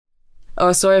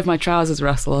Oh, sorry if my trousers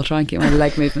rustle. I'll try and keep my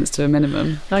leg movements to a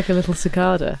minimum. Like a little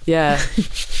cicada. Yeah.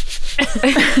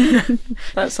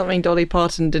 That's something Dolly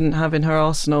Parton didn't have in her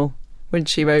arsenal when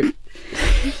she wrote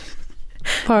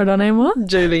Pardon, what?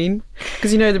 Jolene.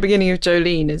 Because the beginning of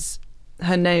Jolene is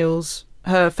her nails,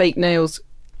 her fake nails,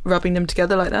 rubbing them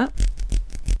together like that.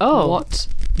 Oh. What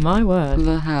My word.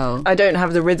 the hell? I don't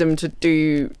have the rhythm to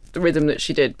do the rhythm that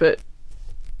she did, but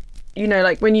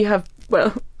like when you have,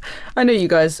 well, I know you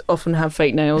guys often have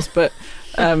fake nails, but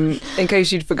in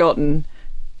case you'd forgotten,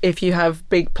 if you have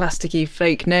big plasticky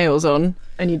fake nails on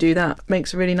and you do that, it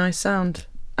makes a really nice sound.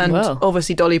 And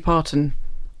obviously Dolly Parton,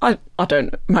 I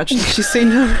don't imagine she's seen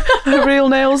her real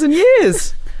nails in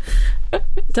years.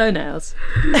 Toenails.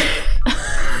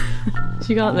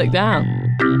 She can't look down.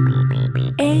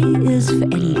 A is for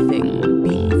anything,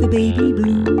 B for baby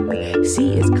blue,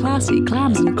 C is classy,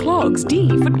 clams and clogs, D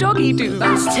for doggy do.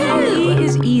 That's two. E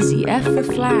is easy, F for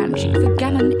flange, G for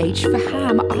gammon, H for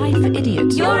ham, I for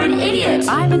idiot. You're an idiot.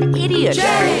 I'm an idiot. J.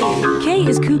 K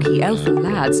is kooky, L for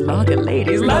lads, lager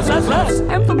ladies, lads.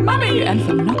 M for mummy, N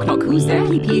for knock knock, who's there?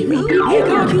 PP who?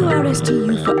 Q R S T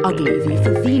U for ugly, V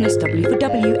for Venus, W for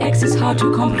W, X is hard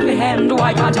to comprehend.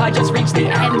 Why can't I just reach the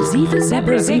end? Z for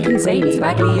zebra, zinc and zany,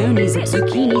 Baglioni, zip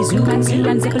zucchini, zoom and zoo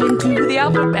and zippelin too. The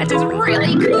alphabet is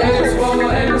really cool. A is for,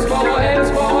 A is for, A is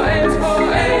for, A is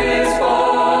for, A is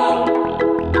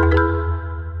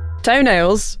for.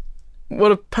 Toenails.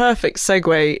 What a perfect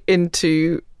segue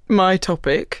into my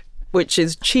topic, which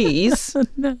is cheese.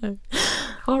 No.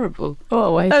 Horrible.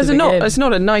 Oh, wait. It's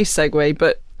not a nice segue,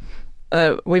 but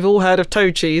we've all heard of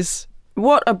toe cheese.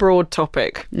 What a broad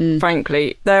topic,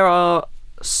 frankly. There are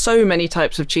so many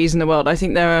types of cheese in the world. I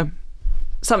think there are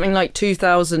something like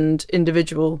 2,000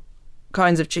 individual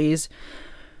kinds of cheese,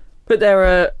 but there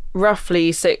are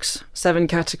roughly 6-7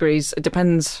 categories. It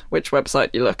depends which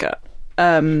website you look at.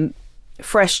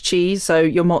 Fresh cheese, so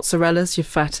your mozzarellas, your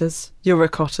fattas, your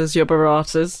ricottas, your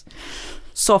burratas,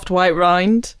 soft white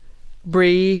rind,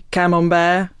 brie,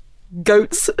 camembert,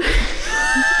 goats.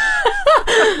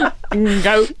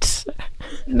 Goat.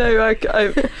 No, I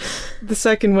the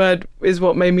second word is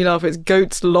what made me laugh. It's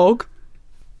goat's log.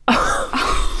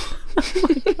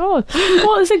 God,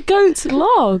 what is a goat's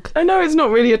log? I know it's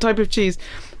not really a type of cheese.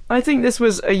 I think this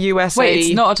was a USA. Wait,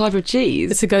 it's not a type of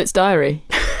cheese? It's a goat's diary.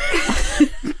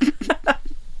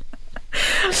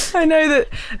 I know that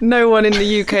no one in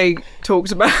the UK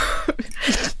talks about.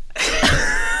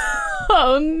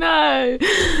 Oh no!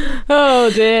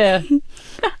 Oh dear!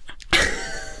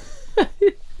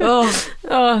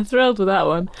 Oh, thrilled with that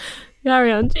one.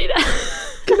 Carry on, Gina.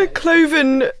 Can a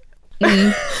cloven?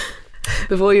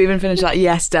 Before you even finish that,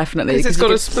 yes, definitely. It's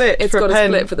got a split. It's got a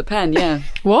split for the pen. Yeah.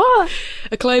 What?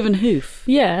 A cloven hoof.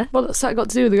 Yeah. What's that got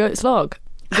to do with the goat's log?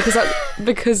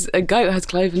 Because a goat has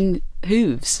cloven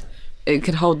hooves. It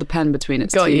could hold the pen between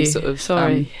its two sort of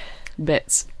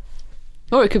bits.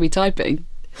 Or it could be typing.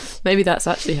 Maybe that's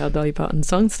actually how Dolly Parton's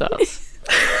song starts.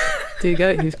 Two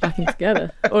goat hooves clacking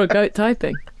together. Or a goat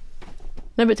typing.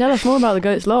 No, but tell us more about the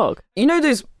goat's log. You know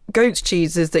those goat's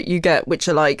cheeses that you get, which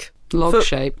are like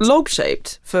Log-shaped.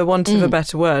 Log-shaped, for want of a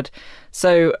better word.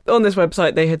 So on this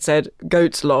website they had said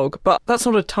goat's log, but that's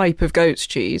not a type of goat's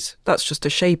cheese. That's just a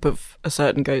shape of a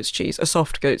certain goat's cheese, a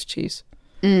soft goat's cheese.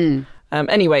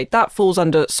 Anyway, that falls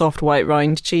under soft white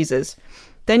rind cheeses.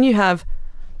 Then you have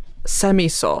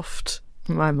semi-soft,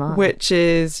 which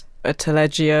is a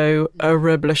Taleggio, a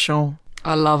Reblochon.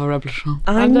 I love a reblochon.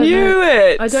 I knew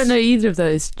it! I don't know either of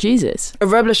those cheeses. A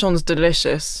Reblochon's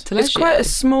delicious. Taleggio. It's quite a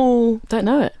small... Don't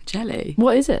know it. Jelly.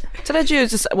 What is it? Taleggio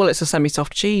is it's a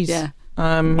semi-soft cheese. Yeah.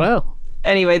 Well.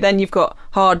 Anyway, then you've got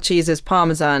hard cheeses,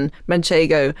 Parmesan,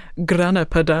 Manchego, Grana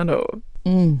Padano.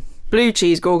 Blue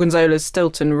cheese, Gorgonzolas,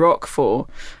 Stilton, Roquefort.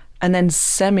 And then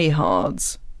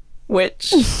semi-hards,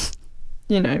 which,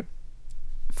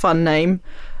 fun name.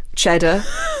 Cheddar,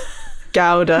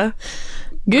 Gouda.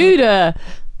 Gouda.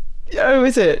 Oh,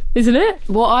 is it? Isn't it?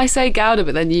 Well, I say Gouda,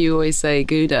 but then you always say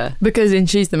Gouda. Because in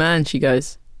She's the Man, she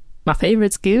goes, my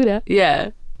favourite's Gouda. Yeah.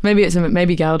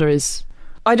 Maybe Gouda is...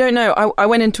 I don't know. I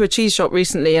went into a cheese shop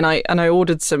recently and I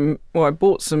ordered I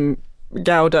bought some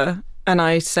Gouda and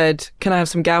I said, can I have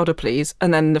some Gouda, please?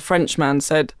 And then the French man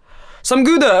said, some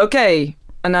Gouda, okay.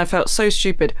 And I felt so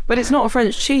stupid. But it's not a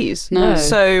French cheese. No.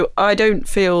 So I don't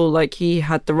feel like he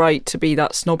had the right to be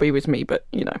that snobby with me, but,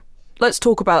 Let's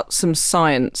talk about some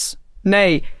science.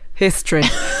 Nay, history.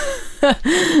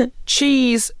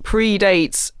 Cheese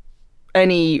predates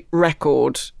any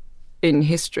record in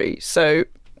history, so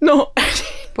not...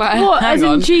 Well, What, as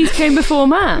in cheese came before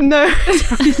man? No.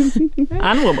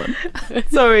 And woman.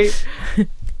 Sorry.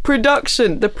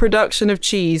 The production of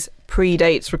cheese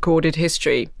predates recorded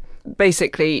history.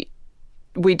 Basically,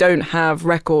 we don't have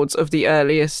records of the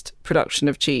earliest production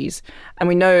of cheese, and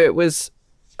we know it was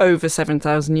over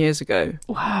 7,000 years ago.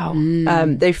 Wow.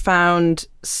 They found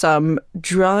some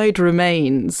dried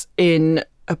remains in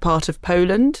a part of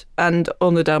Poland and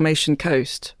on the Dalmatian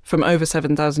coast from over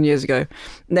 7,000 years ago.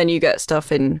 And then you get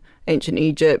stuff in ancient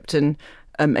Egypt and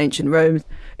ancient Rome.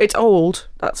 It's old,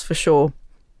 that's for sure.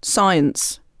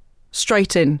 Science.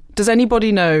 Straight in. Does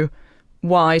anybody know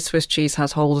why Swiss cheese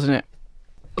has holes in it?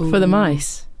 For the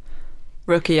mice.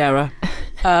 Rookie error.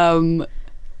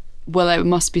 Well, it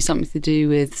must be something to do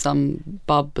with some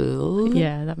bubble.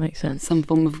 Yeah, that makes sense. Some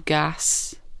form of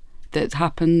gas that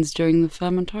happens during the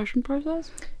fermentation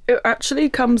process. It actually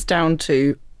comes down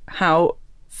to how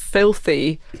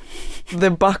filthy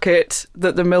the bucket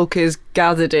that the milk is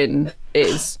gathered in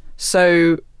is.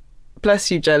 So,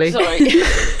 bless you, Jelly. Sorry.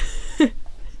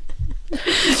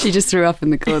 She just threw up in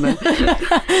the corner.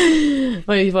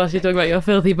 Whilst you're talking about your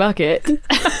filthy bucket.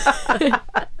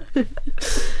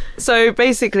 So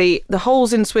basically, the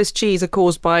holes in Swiss cheese are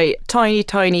caused by tiny,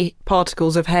 tiny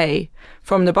particles of hay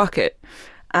from the bucket.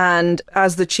 And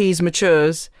as the cheese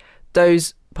matures,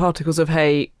 those particles of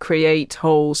hay create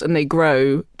holes and they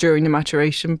grow during the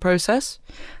maturation process.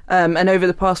 And over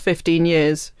the past 15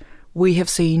 years,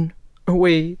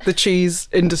 the cheese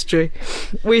industry,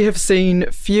 we have seen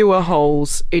fewer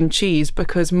holes in cheese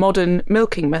because modern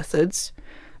milking methods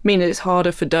mean it's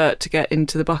harder for dirt to get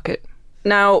into the bucket.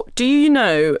 Now, do you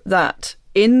know that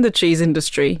in the cheese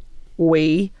industry,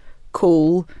 we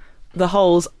call the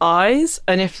holes eyes?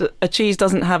 And if a cheese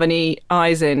doesn't have any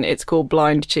eyes in, it's called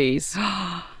blind cheese.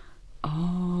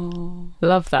 Oh.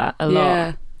 Love that a lot.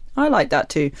 Yeah. I like that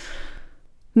too.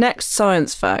 Next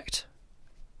science fact.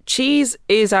 Cheese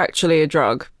is actually a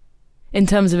drug. In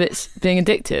terms of its being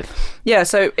addictive. Yeah,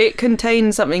 so it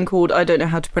contains something called, I don't know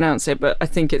how to pronounce it, but I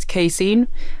think it's casein.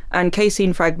 And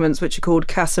casein fragments, which are called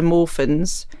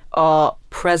casomorphins, are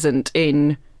present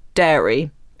in dairy.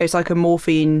 It's like a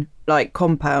morphine-like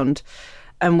compound.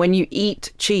 And when you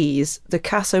eat cheese, the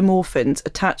casomorphins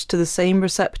attach to the same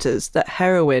receptors that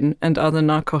heroin and other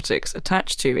narcotics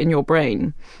attach to in your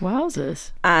brain.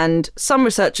 Wowzers. And some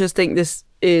researchers think this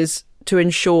is to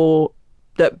ensure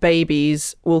that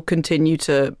babies will continue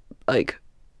to,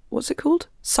 what's it called?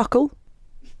 Suckle?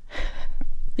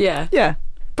 Yeah. Yeah.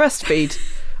 Breastfeed.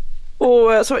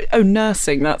 Or,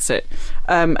 nursing, that's it.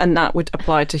 And that would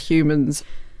apply to humans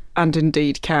and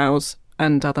indeed cows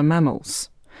and other mammals.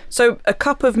 So a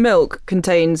cup of milk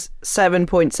contains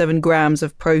 7.7 grams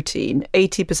of protein,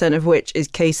 80% of which is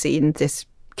casein, this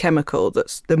chemical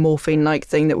that's the morphine-like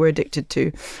thing that we're addicted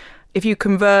to. If you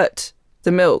convert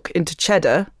the milk into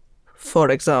cheddar,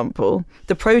 for example,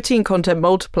 the protein content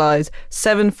multiplies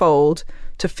 7-fold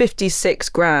to 56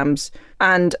 grams.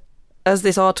 And as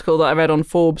this article that I read on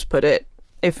Forbes put it,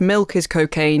 if milk is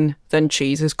cocaine, then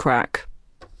cheese is crack.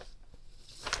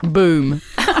 Boom.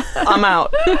 I'm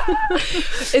out.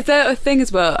 Is there a thing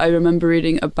as well? I remember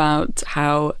reading about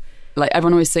how,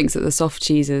 everyone always thinks that the soft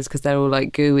cheeses, because they're all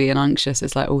gooey and unctuous,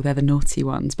 it's they're the naughty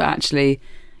ones. But actually,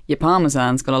 your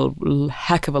Parmesan's got a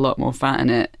heck of a lot more fat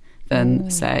in it than,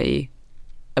 say,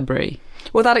 a brie.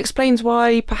 Well, that explains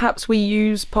why perhaps we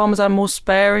use Parmesan more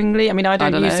sparingly. I mean, I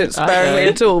don't use it sparingly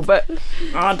at all, but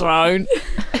I don't.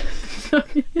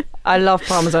 I love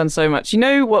Parmesan so much. You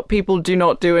know what people do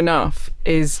not do enough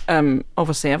is,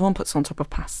 obviously, everyone puts on top of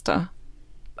pasta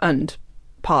and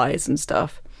pies and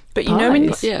stuff. But you know when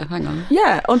you... Yeah, hang on.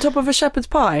 Yeah, on top of a shepherd's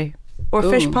pie or a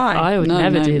fish pie. I would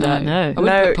never do that, no. I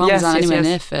wouldn't put Parmesan anywhere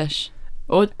near fish.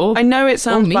 Or I know it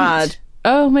sounds bad.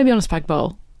 Oh, maybe on a spag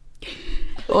bowl.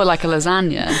 Or like a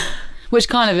lasagna, which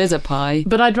kind of is a pie.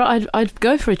 But I'd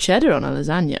go for a cheddar on a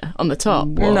lasagna on the top.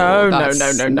 Whoa, no.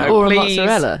 Or please. a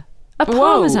mozzarella. A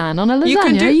Parmesan on a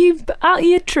lasagna? Are you out of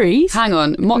your trees? Hang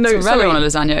on, mozzarella on a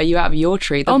lasagna, are you out of your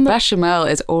tree? The bechamel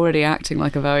is already acting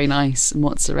like a very nice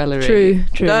mozzarella. True.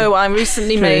 No, I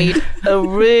recently made a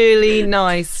really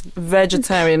nice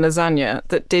vegetarian lasagna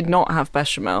that did not have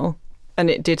bechamel,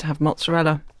 and it did have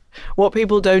mozzarella. What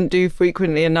people don't do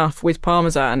frequently enough with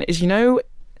Parmesan is,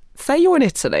 say you're in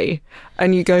Italy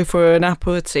and you go for an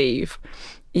aperitif,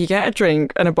 you get a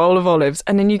drink and a bowl of olives,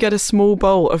 and then you get a small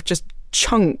bowl of just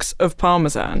chunks of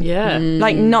Parmesan. Yeah.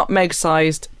 Like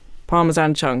nutmeg-sized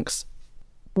Parmesan chunks.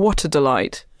 What a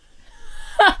delight.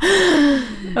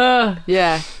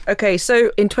 Yeah. Okay,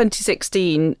 so in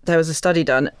 2016, there was a study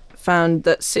done, found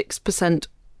that 6%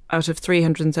 out of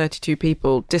 332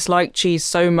 people disliked cheese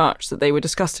so much that they were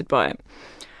disgusted by it.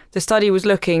 The study was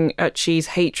looking at cheese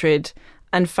hatred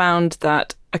and found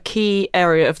that a key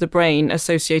area of the brain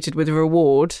associated with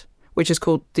reward, which is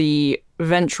called the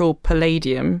ventral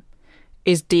palladium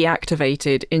is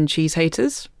deactivated in cheese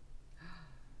haters.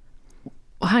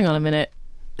 Well, hang on a minute.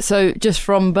 So just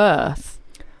from birth?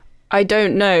 I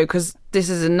don't know, because this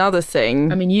is another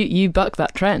thing. I mean, you buck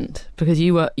that trend because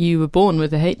you were born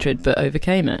with the hatred but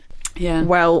overcame it. Yeah.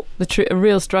 Well, A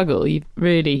real struggle. You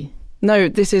really... no,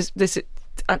 this is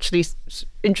actually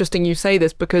interesting you say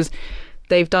this, because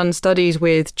they've done studies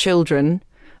with children,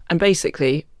 and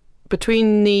basically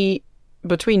between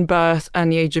birth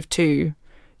and the age of 2,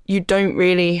 you don't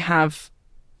really have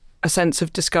a sense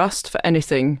of disgust for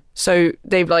anything. So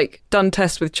they've like done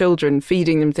tests with children,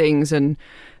 feeding them things, and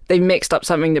they mixed up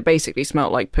something that basically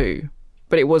smelled like poo,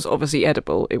 but it was obviously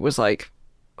edible. It was like,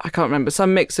 I can't remember,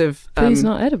 some mix of Poo's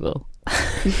not edible.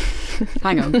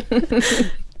 Hang on.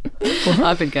 Well,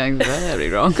 I've been going very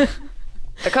wrong.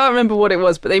 I can't remember what it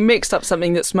was, but they mixed up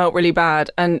something that smelt really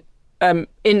bad, and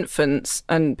infants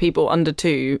and people under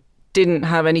 2 didn't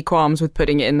have any qualms with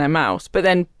putting it in their mouth. But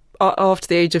then after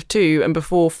the age of 2 and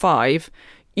before 5,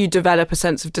 you develop a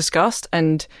sense of disgust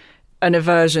and an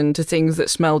aversion to things that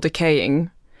smell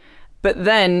decaying. But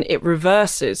then it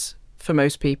reverses for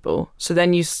most people. So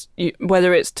then you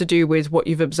whether it's to do with what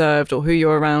you've observed or who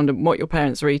you're around and what your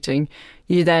parents are eating,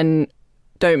 you then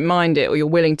don't mind it, or you're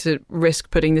willing to risk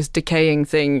putting this decaying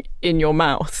thing in your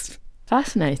mouth.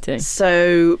 Fascinating.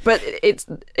 So, but it's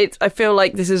I feel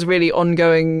like this is really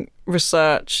ongoing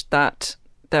research that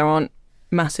there aren't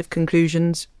massive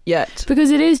conclusions yet.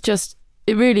 Because it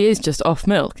really is just off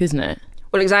milk, isn't it?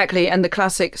 Well, exactly. And the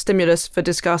classic stimulus for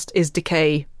disgust is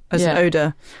decay as an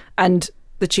odour. And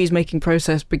the cheese making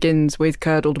process begins with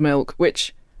curdled milk,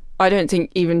 which I don't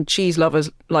think even cheese lovers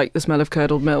like the smell of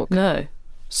curdled milk. No.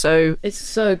 So It's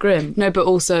so grim. No, but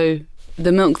also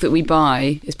the milk that we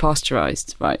buy is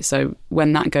pasteurised, right? So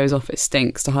when that goes off, it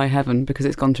stinks to high heaven because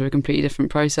it's gone through a completely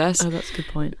different process. Oh, that's a good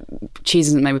point. Cheese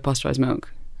isn't made with pasteurised milk.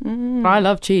 I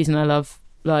love cheese and I love,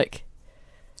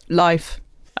 life.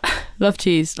 love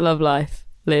cheese, love life,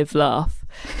 live, laugh.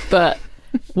 But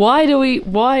why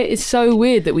it's so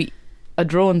weird that we are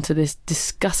drawn to this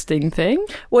disgusting thing?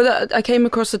 Well, I came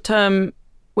across a term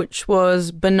which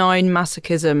was benign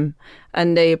masochism,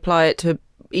 and they apply it to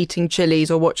eating chilies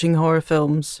or watching horror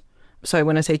films. So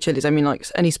when I say chilies, I mean like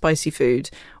any spicy food,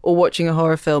 or watching a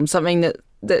horror film, something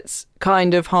that's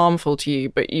kind of harmful to you,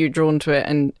 but you're drawn to it,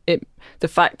 and the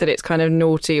fact that it's kind of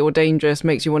naughty or dangerous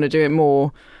makes you want to do it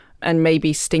more, and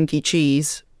maybe stinky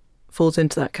cheese falls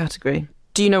into that category.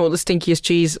 Do you know what the stinkiest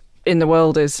cheese in the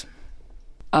world is?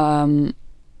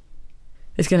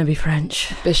 It's going to be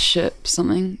French. Bishop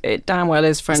something. It damn well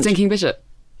is French. Stinking Bishop.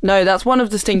 No, that's one of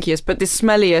the stinkiest, but the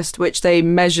smelliest, which they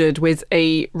measured with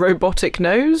a robotic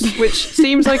nose, which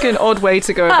seems like an odd way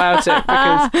to go about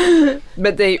it,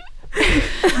 but they...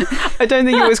 I don't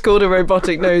think it was called a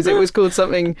robotic nose. It was called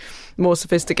something more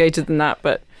sophisticated than that,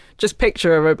 but just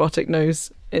picture a robotic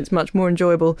nose. It's much more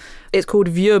enjoyable. It's called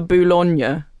Vieux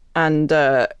Boulogne, and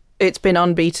it's been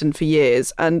unbeaten for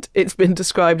years, and it's been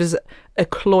described as a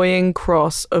cloying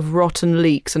cross of rotten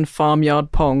leeks and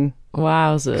farmyard pong.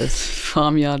 Wowzers.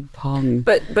 Farmyard pong.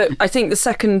 But I think the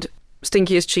second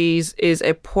stinkiest cheese is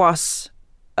a Poisse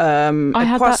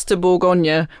de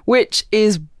Bourgogne, which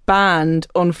is banned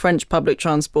on French public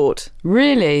transport.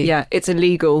 Really? Yeah, it's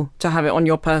illegal to have it on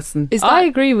your person. I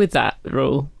agree with that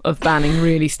rule of banning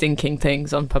really stinking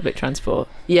things on public transport.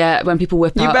 Yeah, when people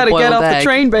whip out You better a get boiled off egg. the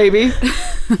train, baby.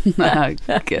 No,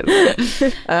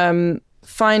 good.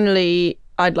 Finally,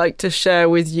 I'd like to share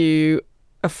with you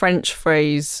a French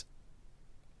phrase.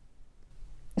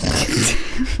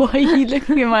 Why are you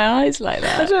looking in my eyes like I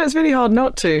that? don't know, it's really hard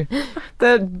not to.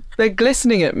 They're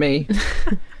glistening at me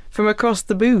from across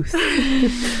the booth.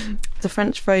 The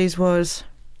French phrase was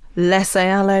 "Laissez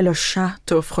aller le chat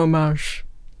au fromage."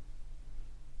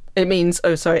 It means,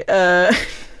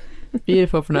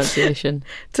 Beautiful pronunciation.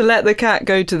 to let the cat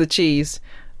go to the cheese.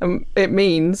 It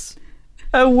means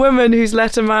a woman who's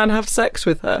let a man have sex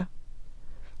with her.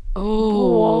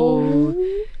 Oh.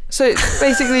 So it's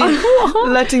basically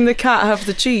letting the cat have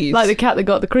the cheese. Like the cat that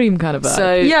got the cream kind of vibe.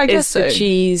 So Yeah, I guess is the so.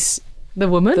 cheese the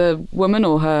woman? the woman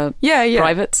or her yeah.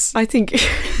 privates? I think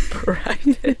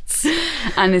privates.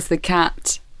 And is the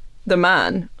cat The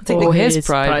man. I think or the- his his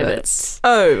privates?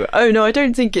 Oh no, I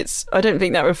don't think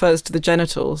that refers to the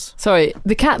genitals. Sorry,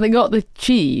 the cat that got the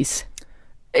cheese.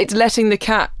 It's letting the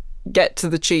cat get to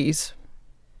the cheese.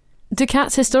 Do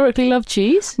cats historically love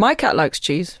cheese? My cat likes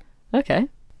cheese. Okay.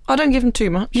 I don't give him too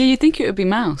much. Yeah, you'd think it would be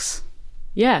mouse.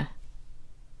 Yeah.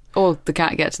 Or the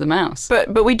cat gets the mouse.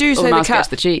 But we do or say the the mouse cat. gets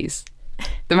the cheese.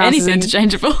 The mouse is Anything.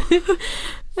 interchangeable.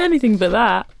 Anything but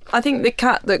that. I think the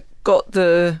cat that got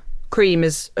the cream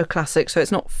is a classic, so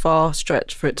it's not far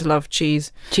stretch for it to love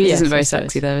cheese. Cheese Yes, isn't very it is.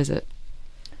 sexy though, is it?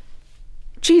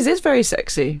 Cheese is very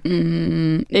sexy.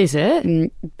 Is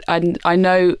it? I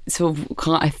know sort of,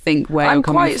 I think where I'm you're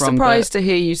coming quite from. surprised to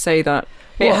hear you say that.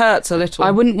 It Well, hurts a little. I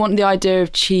wouldn't want the idea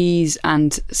of cheese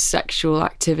and sexual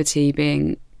activity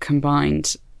being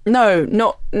combined. No,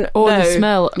 not Or no. the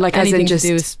smell, Like, as in anything just- to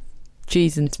do with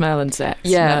cheese and smell and sex.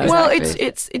 Yeah, No. Well, exactly.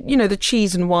 it's you know, the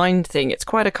cheese and wine thing. It's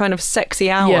quite a kind of sexy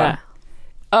hour Yeah.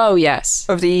 Oh yes,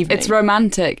 of the evening. it's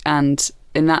romantic and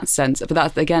in that sense, but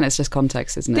that's again, it's just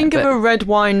context, isn't Think it? of But a red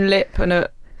wine lip and a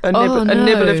Oh,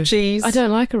 nibble no. of cheese. I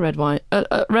don't like a red wine.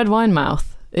 A red wine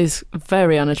mouth is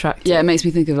very unattractive. yeah, it makes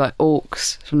me think of like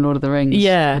orcs from Lord of the Rings.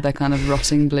 Yeah. with their kind of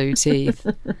rotting blue teeth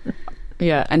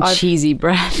Yeah. and I've- cheesy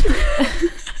bread.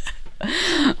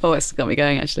 Oh, it's got me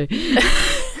going actually.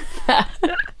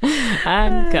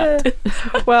 and cut.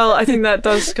 Well, I think that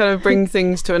does kind of bring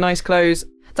things to a nice close.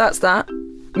 That's that.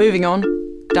 Moving on.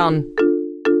 Done.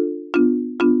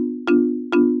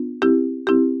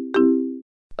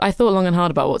 I thought long and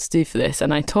hard about what to do for this,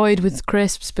 and I toyed with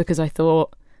crisps because I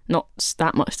thought not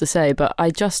that much to say, but I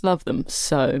just love them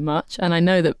so much, and I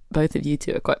know that both of you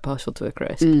two are quite partial to a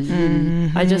crisp.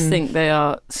 I just think they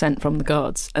are sent from the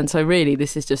gods, and so really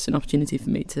this is just an opportunity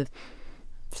for me to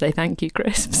say thank you,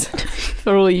 crisps,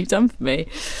 for all you've done for me.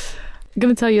 I'm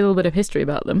going to tell you a little bit of history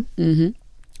about them.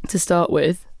 To start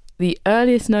with, the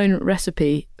earliest known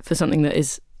recipe for something that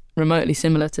is remotely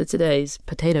similar to today's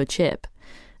potato chip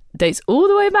dates all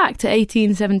the way back to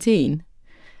 1817.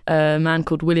 A man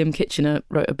called William Kitchener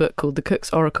wrote a book called The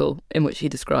Cook's Oracle, in which he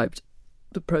described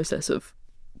the process of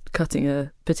cutting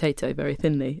a potato very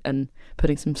thinly and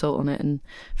putting some salt on it and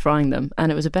frying them.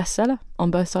 And it was a bestseller on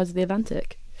both sides of the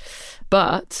Atlantic.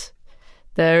 But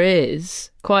there is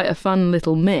quite a fun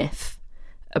little myth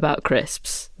about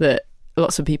crisps that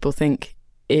lots of people think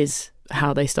is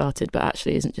how they started, but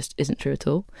actually isn't true at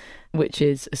all, which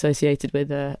is associated with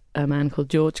a man called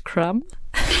George Crumb.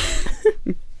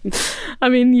 I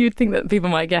mean, you'd think that people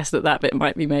might guess that bit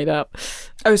might be made up.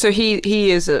 Oh, so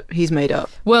he's made up.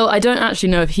 Well, I don't actually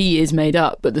know if he is made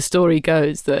up, but the story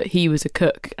goes that he was a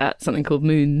cook at something called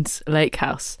Moon's Lake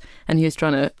House, and he was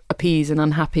trying to appease an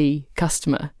unhappy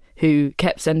customer who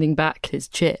kept sending back his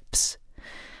chips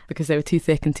because they were too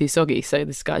thick and too soggy. So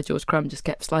this guy, George Crumb, just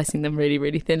kept slicing them really,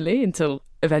 really thinly until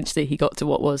eventually he got to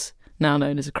what was now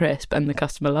known as a crisp, and the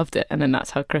customer loved it, and then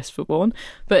that's how crisps were born.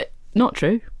 But not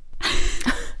true.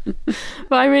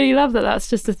 But I really love that that's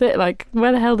just a thing. Like,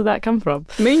 where the hell did that come from?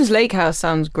 Moon's Lake House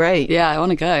sounds great. Yeah, I want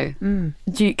to go.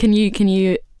 Can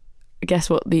you guess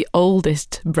what the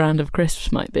oldest brand of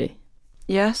crisps might be?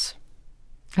 Yes.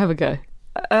 Have a go.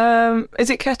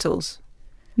 Is it Kettles?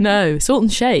 No, Salt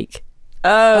and Shake.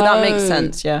 Oh, that makes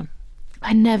sense, yeah.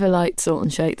 I never liked Salt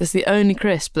and Shake. That's the only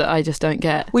crisp that I just don't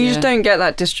get. Well, you just Yeah. don't get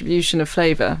that distribution of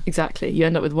flavour. Exactly. You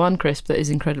end up with one crisp that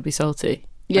is incredibly salty.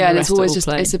 Yeah, the and it's rest are always all just,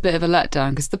 plain. it's a bit of a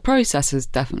letdown because the process is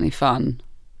definitely fun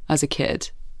as a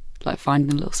kid. Like finding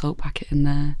a little salt packet in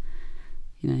there,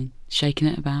 shaking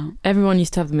it about. Everyone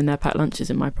used to have them in their packed lunches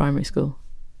in my primary school.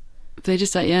 They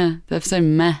just like, yeah, they're so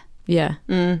meh. Yeah.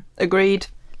 Agreed.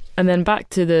 And then back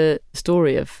to the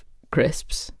story of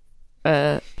crisps.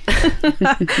 I'm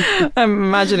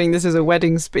imagining this is a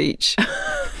wedding speech.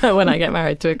 When I get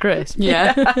married to a crisp.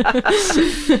 Yeah.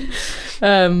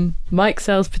 Mike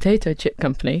Sell's Potato Chip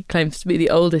Company claims to be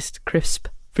the oldest crisp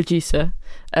producer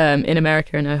in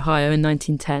America and Ohio in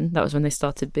 1910. That was when they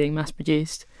started being mass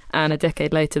produced. And a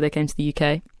decade later, they came to the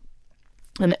UK.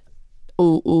 And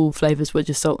all flavours were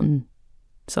just salt and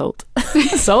salt.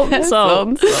 Salt and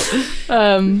salt.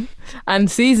 And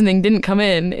seasoning didn't come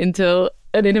in until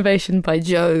an innovation by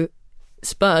Joe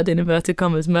Spud, in inverted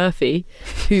commas, Murphy,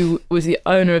 who was the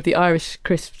owner of the Irish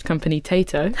crisp company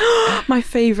Tato. My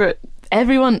favourite.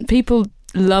 People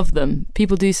love them.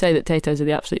 People do say that Tato's are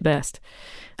the absolute best.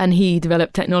 And he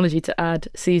developed technology to add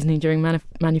seasoning during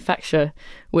manufacture,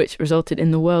 which resulted in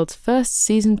the world's first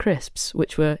seasoned crisps,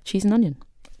 which were cheese and onion.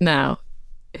 Now,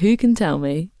 who can tell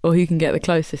me, or who can get the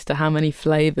closest to how many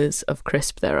flavours of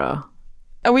crisp there are?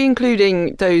 Are we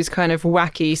including those kind of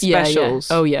wacky specials?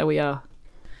 Yeah. Oh, yeah, we are.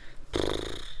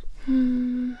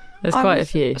 There's quite a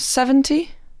few.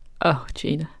 70? Oh,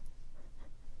 Gina.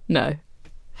 No.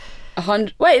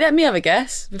 100. Wait, let me have a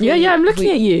guess. Yeah, I'm looking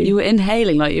at you. You were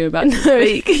inhaling like you were about to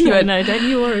speak. No, don't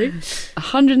you worry.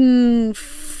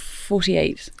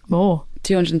 148. More.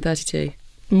 232.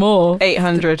 More.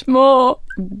 800. More.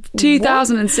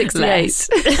 2068.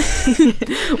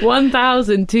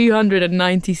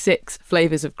 1,296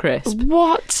 flavours of crisp.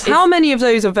 What? How many of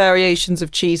those are variations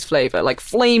of cheese flavour? Like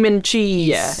flaming cheese?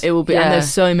 Yeah, it will be. Yeah. And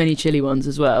there's so many chili ones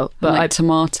as well. But Like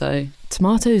tomato.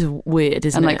 tomato's weird,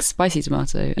 isn't And it? like spicy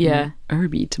tomato. And Yeah.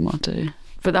 herby tomato.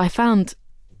 But I found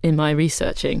in my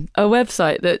researching a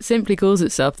website that simply calls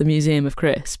itself the Museum of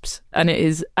Crisps, and it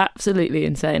is absolutely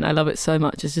insane. I love it so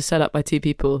much. It's just set up by two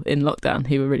people in lockdown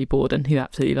who were really bored and who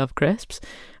absolutely love crisps,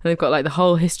 and they've got like the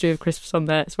whole history of crisps on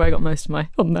there. It's where I got most of my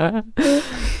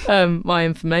my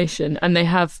information, and they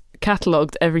have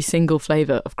catalogued every single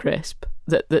flavour of crisp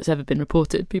that's ever been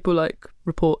reported. People like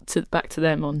report back to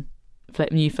them on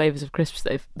new flavours of crisps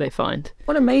they find.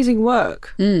 What amazing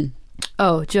work.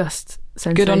 Oh, just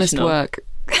sensational. Good honest work.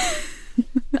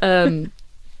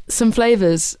 Some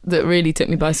flavours that really took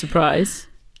me by surprise.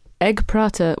 Egg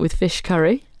prata with fish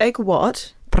curry. Egg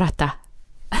what? Prata.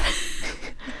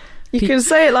 You can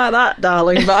say it like that,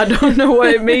 darling, but I don't know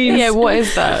what it means. Yeah, what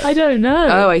is that? I don't know.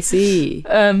 Oh, I see.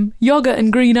 Yogurt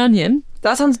and green onion.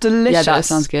 That sounds delicious. Yeah, that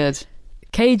sounds good.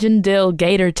 Cajun dill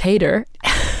gator tater.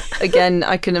 Again,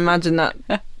 I can imagine that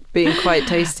being quite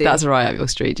tasty. That's right up your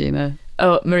street, Gina.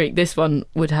 Oh, Marique, this one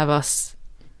would have us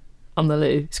on the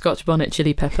loo. Scotch bonnet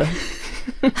chili pepper.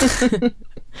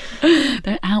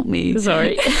 Don't out me.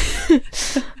 Sorry.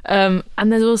 And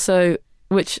there's also,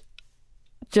 which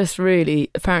just really,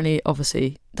 apparently,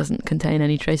 obviously, doesn't contain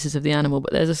any traces of the animal,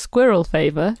 but there's a squirrel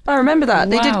flavour. I remember that.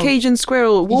 They did Wow. Cajun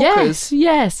squirrel walkers.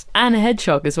 Yes, and a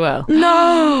hedgehog as well.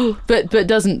 No! But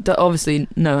doesn't, obviously,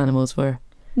 no animals were.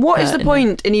 What is the in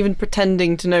point in even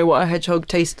pretending to know what a hedgehog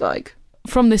tastes like?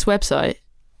 From this website,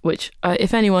 which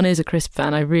if anyone is a crisp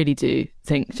fan, I really do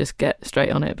think just get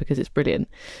straight on it because it's brilliant.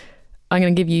 I'm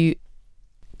going to give you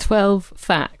 12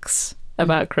 facts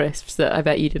about crisps that I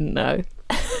bet you didn't know.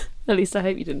 At least I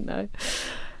hope you didn't know.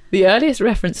 The earliest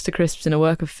reference to crisps in a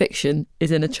work of fiction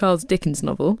is in a Charles Dickens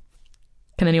novel.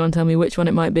 Can anyone tell me which one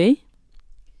it might be?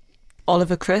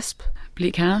 Oliver Crisp?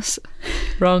 Bleak House?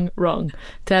 Wrong.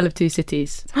 Tale of Two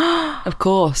Cities. Of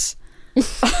course.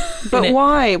 But it-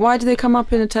 why? Why do they come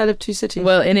up in A Tale of Two Cities?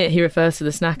 Well, in it, he refers to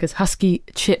the snack as husky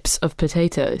chips of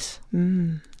potatoes.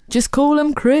 Just call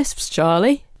them crisps,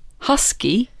 Charlie.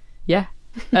 Husky? Yeah.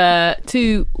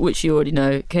 2, which you already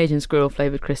know, Cajun squirrel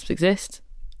flavoured crisps exist,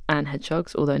 and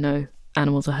hedgehogs, although no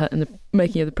animals are hurt in the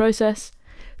making of the process.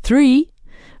 3,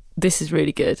 this is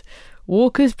really good.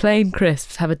 Walker's plain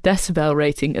crisps have a decibel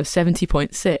rating of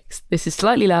 70.6. This is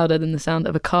slightly louder than the sound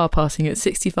of a car passing at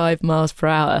 65 miles per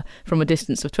hour from a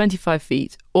distance of 25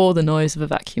 feet, or the noise of a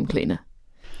vacuum cleaner.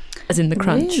 As in the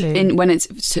crunch. Really? When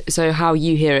it's so how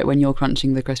you hear it when you're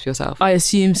crunching the crisp yourself. I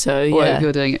assume so, Or yeah. if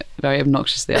you're doing it very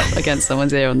obnoxiously up against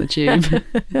someone's ear on the tube.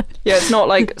 Yeah, it's not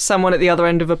like someone at the other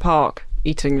end of a park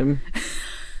eating them.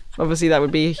 Obviously, that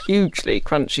would be a hugely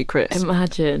crunchy crisp.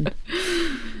 Imagine.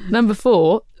 Number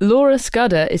 4, Laura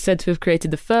Scudder is said to have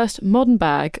created the first modern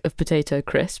bag of potato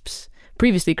crisps.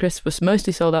 Previously, crisps were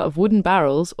mostly sold out of wooden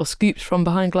barrels or scooped from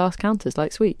behind glass counters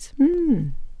like sweets.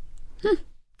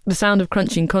 The sound of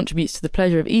crunching contributes to the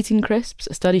pleasure of eating crisps.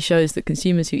 A study shows that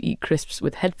consumers who eat crisps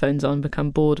with headphones on become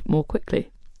bored more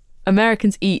quickly.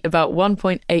 Americans eat about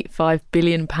 1.85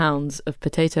 billion pounds of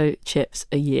potato chips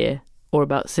a year, or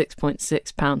about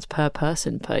 6.6 pounds per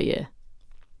person per year.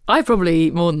 I probably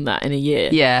eat more than that in a year.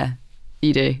 Yeah,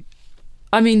 you do.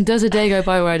 I mean, does a day go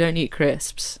by where I don't eat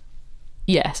crisps?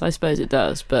 Yes, I suppose it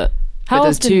does, but But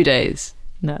there's often? 2 days.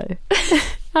 No.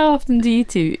 How often do you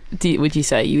two, would you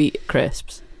say you eat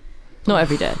crisps? Not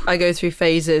every day. I go through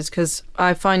phases because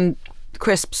I find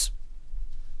crisps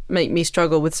make me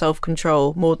struggle with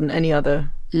self-control more than any other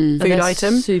food They're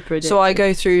item. super addictive. So I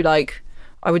go through, like,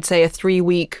 I would say a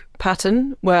 3-week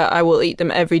pattern where I will eat them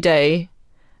every day,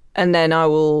 and then I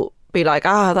will be like,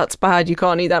 that's bad, you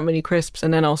can't eat that many crisps,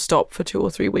 and then I'll stop for 2 or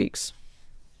 3 weeks.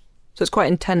 So it's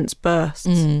quite intense bursts.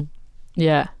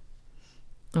 Yeah.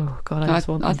 Oh, God, I just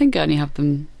want I them. think I only have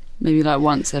them maybe like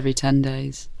once every 10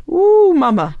 days. Ooh,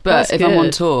 mama. But That's if I'm on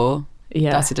good. tour,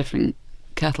 Yeah. that's a different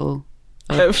kettle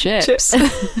Of of chips.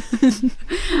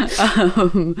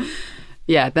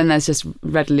 Yeah, then there's just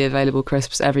readily available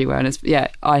crisps everywhere, and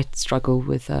I struggle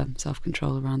with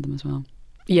self-control around them as well.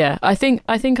 Yeah, I think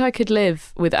I could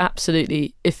live with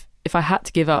absolutely, if I had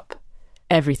to give up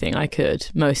everything, I could.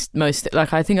 Most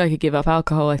like, I think I could give up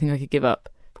alcohol, I think I could give up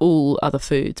all other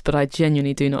foods, but I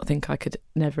genuinely do not think I could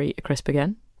never eat a crisp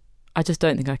again. I just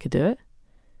don't think I could do it.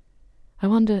 I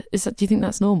wonder, do you think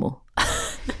that's normal?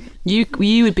 You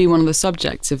would be one of the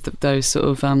subjects of those sort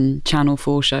of Channel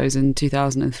 4 shows in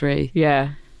 2003. Yeah.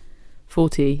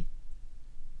 40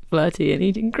 flirty and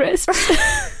eating crisps.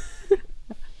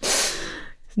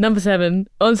 Number 7.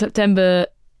 On September,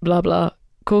 blah blah,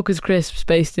 Corker's Crisps,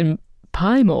 based in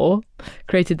Pymore,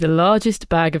 created the largest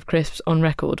bag of crisps on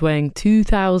record, weighing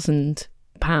 2,000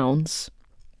 pounds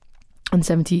and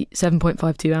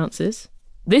 77.52 ounces.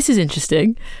 This is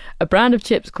interesting. A brand of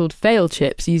chips called Fail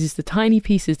Chips uses the tiny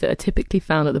pieces that are typically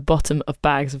found at the bottom of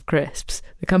bags of crisps.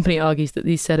 The company argues that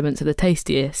these sediments are the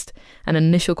tastiest, and an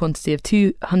initial quantity of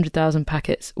 200,000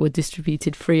 packets were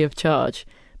distributed free of charge,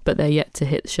 but they're yet to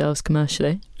hit the shelves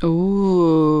commercially.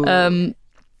 Ooh.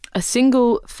 A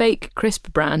single fake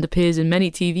crisp brand appears in many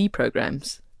TV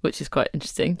programs, which is quite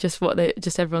interesting. Just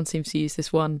everyone seems to use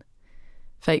this one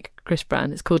fake crisp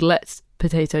brand. It's called Let's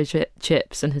Potato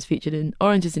Chips and has featured in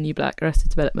Orange is the New Black, Arrested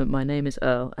Development, My Name is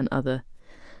Earl, and other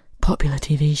popular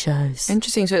TV shows.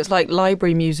 Interesting. So it's like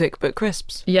library music, but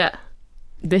crisps. Yeah.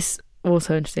 This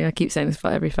also interesting. I keep saying this for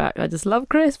every fact. I just love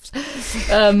crisps.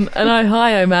 An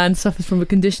Ohio man suffers from a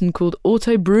condition called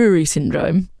autobrewery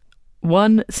syndrome.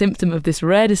 One symptom of this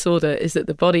rare disorder is that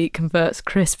the body converts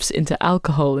crisps into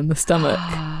alcohol in the stomach.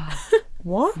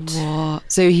 What?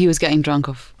 So he was getting drunk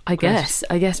off I crisps.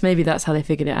 guess maybe that's how they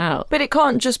figured it out. But it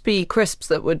can't just be crisps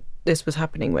that this was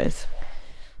happening with.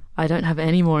 I don't have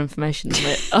any more information on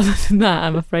it other than that,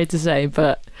 I'm afraid to say,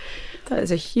 but That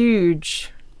is a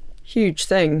huge, huge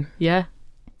thing. yeah.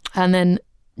 And then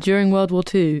during World War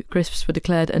II, crisps were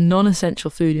declared a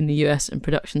non-essential food in the US and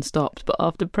production stopped, but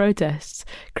after protests,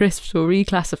 crisps were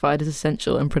reclassified as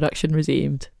essential and production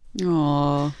resumed.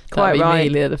 Aww. Quite That'd be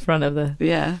right. me at the front of the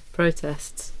Yeah.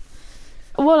 protests.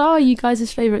 What are you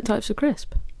guys' favourite types of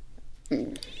crisp?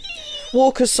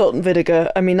 Walker's salt and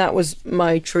vinegar. I mean, that was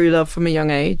my true love from a young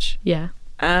age. Yeah.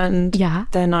 And Yeah.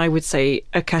 then I would say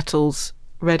a Kettle's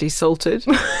ready salted.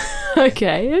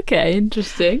 Okay,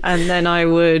 interesting. And then I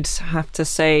would have to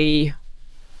say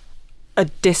a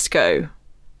Disco.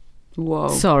 Whoa.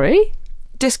 Sorry?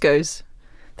 Discos.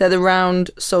 They're the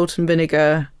round salt and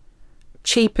vinegar,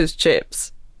 cheap as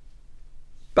chips,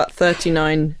 but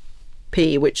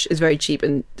 39p, which is very cheap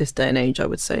in this day and age, I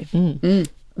would say.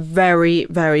 Very,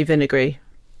 very vinegary.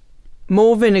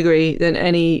 More vinegary than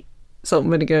any salt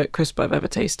and vinegar crisp I've ever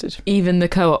tasted. Even the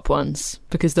co-op ones,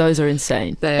 because those are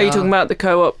insane. They Are you talking about the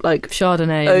co-op, like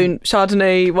Chardonnay own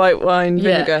Chardonnay, white wine,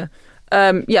 Yeah.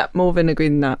 vinegar? Yeah, more vinegary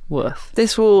than that. worth.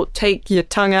 This will take your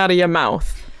tongue out of your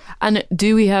mouth. And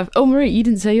do we have... Oh, Marie, you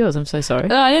didn't say yours. I'm so sorry.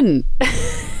 No, I didn't.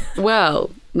 Well,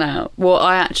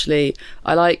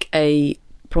 I like a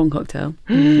prawn cocktail,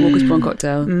 Walker's prawn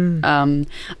cocktail.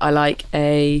 I like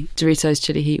a Doritos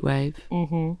chili heat wave.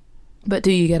 But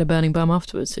do you get a burning bum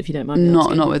afterwards, if you don't mind me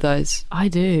asking? Not with those. I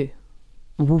do.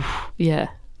 Yeah.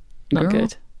 Not Girl.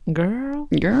 good. Girl.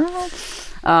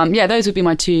 Yeah, those would be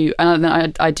my two. And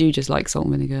then I do just like salt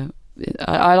and vinegar.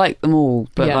 I like them all,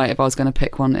 but Yeah. like if I was going to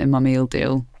pick one in my meal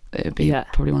deal, it would be Yeah.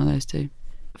 probably one of those two.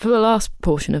 For the last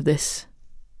portion of this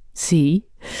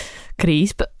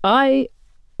crisp, I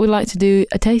would like to do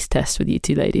a taste test with you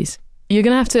two ladies. You're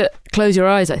going to have to close your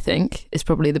eyes, I think, is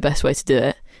probably the best way to do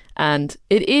it. And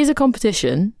it is a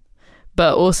competition,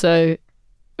 but also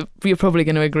you're probably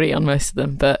going to agree on most of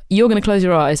them. But you're going to close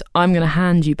your eyes. I'm going to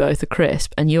hand you both a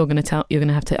crisp, and you're going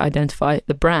to have to identify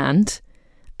the brand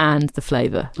and the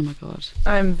flavour. Oh my god,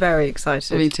 I'm very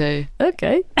excited. me too.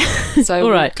 Okay. So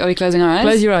All right. are we closing our eyes?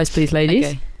 Close your eyes, please, ladies.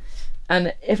 Okay.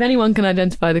 And if anyone can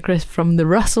identify the crisp from the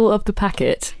rustle of the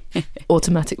packet,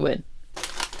 automatic win.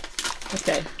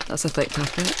 Okay. That's a thick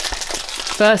packet.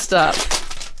 First up,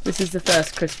 this is the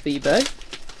first crisp for you both.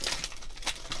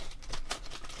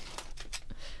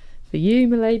 For you,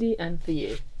 milady, and for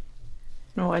you.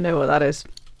 Oh, I know what that is.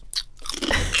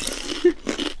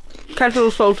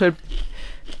 Kettle salted.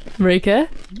 Marika?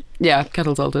 Yeah,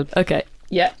 kettle salted. Okay.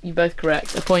 Yeah, you're both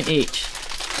correct. A point each.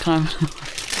 Can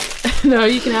No,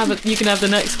 you can have the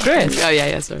next crisp. Oh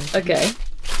yeah, sorry. Okay.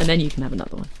 And then you can have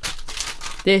another one.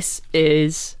 This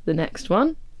is the next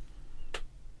one.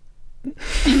 Oh,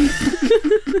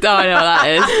 I know what that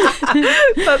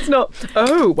is. That's not.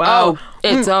 Oh wow. Oh,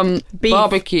 it's Beef.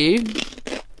 barbecue.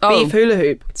 Oh, Beef hula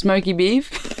hoop. smoky beef.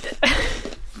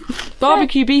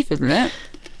 Barbecue beef, isn't it?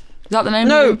 Is that the name?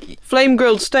 No, of it? flame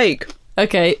grilled steak.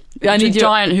 Okay. I It's a need your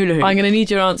giant hula hoop. I'm going to need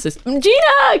your answers. Gina,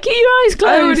 keep your eyes I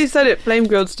closed. already said it. Flame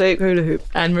grilled steak hula hoop.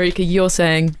 And Marika, you're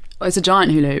saying Oh, it's a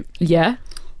giant hula hoop. yeah.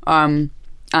 And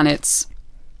it's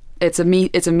a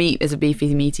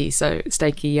beefy meaty, so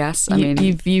steaky. Yes, I mean,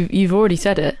 You've already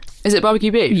said it. is it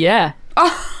barbecue beef? Yeah.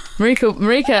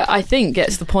 Marika, I think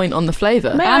gets the point on the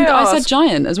flavour. May And I said ask-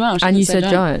 giant as well. I And you shouldn't said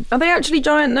say giant. Are they actually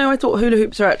giant? No, I thought hula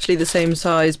hoops are actually the same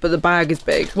size, but the bag is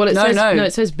big. Well, it No, says no.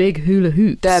 it says big hula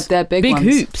hoops. They're big big ones.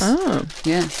 hoops. Oh.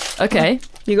 Yeah. Okay.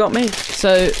 You got me.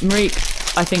 So,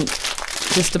 Marique, I think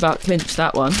just about clinched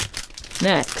that one.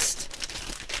 Next,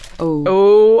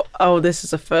 Oh, this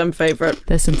is a firm favourite.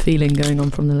 there's some feeling going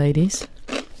on from the ladies.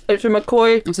 It's a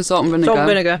McCoy It's a salt and vinegar. salt and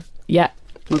vinegar. Yeah,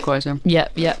 McCoy, so. yeah.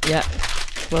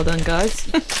 Well done, guys.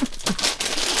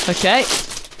 Okay.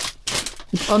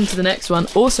 On to the next one.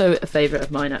 Also a favourite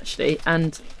of mine, actually,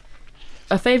 and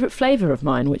a favourite flavour of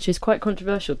mine, which is quite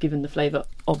controversial given the flavour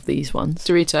of these ones.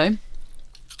 Dorito.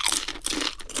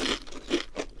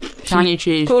 Tangy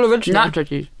cheese. Cool original. Nacho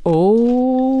cheese.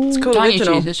 Oh. It's cool Tangy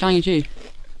original. cheese. It's tangy cheese.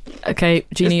 Okay,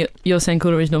 Gina, you're saying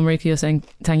Cool Original. Marika, you're saying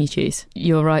Tangy Cheese.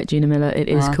 You're right, Gina Miller. It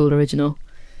is Cool Original.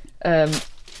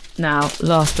 Now,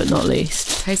 last but not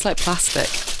least. Tastes like plastic.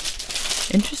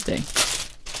 Interesting.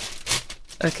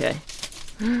 Okay.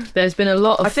 There's been a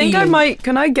lot of I think feeling. I might.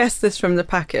 Can I guess this from the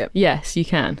packet? Yes, you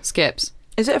can. Skips.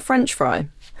 Is it a French fry?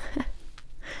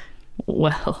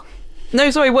 Well, No,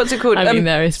 sorry. What's it called? I mean,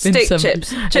 there has been stick some...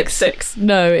 chips. Chip sticks.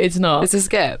 No, it's not. It's a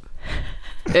skip.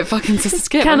 It fucking just a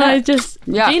skip. Can isn't I it? just...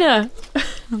 Yeah. Gina,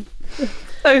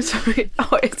 Oh, sorry.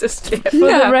 Oh, it's a skip. for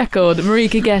the record,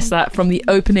 Marika guessed that from the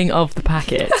opening of the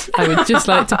packet. I would just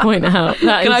like to point out.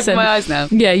 That Can I is open my eyes now?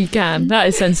 Yeah, you can. That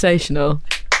is sensational.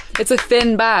 It's a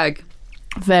thin bag.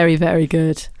 Very, very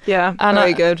good. Yeah, And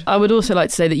very good. I would also like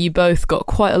to say that you both got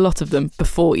quite a lot of them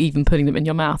before even putting them in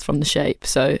your mouth from the shape.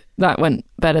 So that went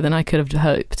better than I could have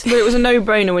hoped. But it was a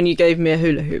no-brainer when you gave me a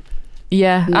hula hoop.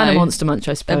 Yeah, No. and a Monster Munch,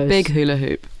 I suppose. A big hula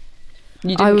hoop.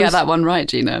 You I didn't get was- that one right,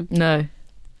 Gina. No. So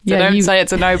Yeah, don't you, say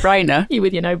it's a no-brainer. you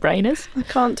with your no-brainers. I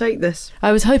can't take this.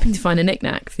 I was hoping to find a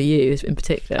knick-knack for you in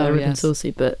particular, Oh, Rip and yes.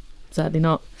 Saucy, but sadly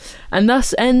not. And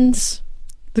thus ends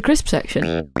the crisp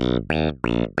section.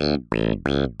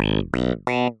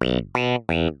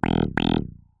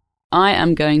 I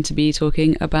am going to be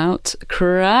talking about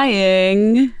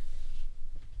crying.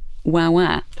 Wow,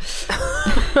 wow.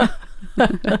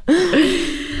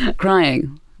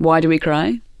 Crying. Why do we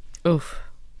cry? Oof.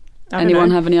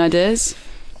 Anyone have any ideas?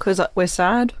 Because we're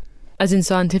sad. As in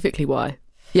scientifically why?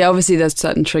 Yeah, obviously there's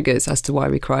certain triggers as to why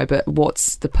we cry, but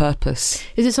what's the purpose?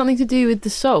 Is it something to do with the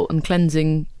salt and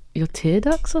cleansing your tear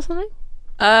ducts or something?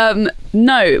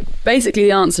 No. Basically,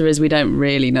 the answer is we don't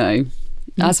really know.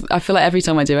 As I feel like every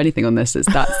time I do anything on this,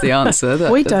 that's the answer.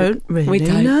 We don't really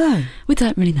know. We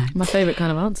don't really know. My favourite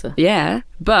kind of answer. Yeah,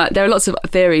 but there are lots of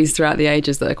theories throughout the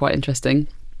ages that are quite interesting.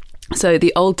 So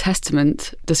the Old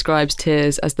Testament describes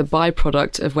tears as the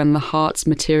byproduct of when the heart's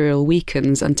material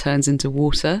weakens and turns into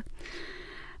water,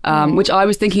 which I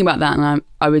was thinking about that, and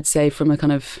I would say from a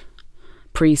kind of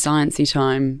pre-sciencey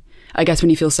time, I guess when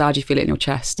you feel sad, you feel it in your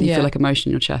chest. You feel like emotion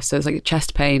in your chest. So it's like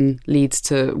chest pain leads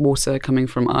to water coming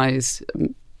from eyes.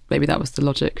 Maybe that was the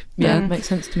logic. Yeah, makes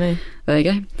sense to me. There you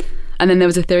go. And then there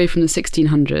was a theory from the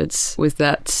 1600s was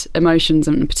that emotions,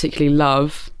 and particularly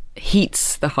love,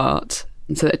 heats the heart.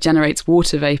 And so it generates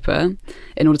water vapour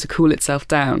in order to cool itself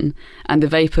down. And the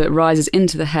vapour rises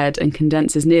into the head and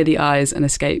condenses near the eyes and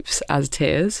escapes as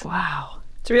tears. Wow.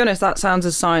 To be honest, that sounds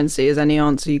as sciencey as any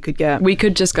answer you could get. We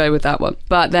could just go with that one.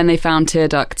 But then they found tear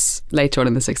ducts later on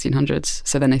in the 1600s.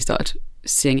 So then they started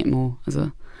seeing it more as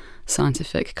a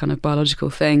scientific kind of biological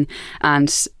thing. And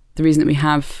the reason that we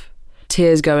have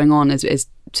tears going on is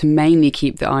to mainly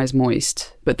keep the eyes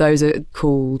moist. But those are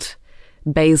called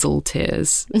basil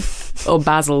tears or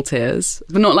basil tears,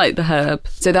 but not like the herb.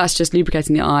 So that's just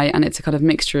lubricating the eye, and it's a kind of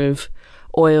mixture of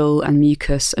oil and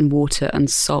mucus and water and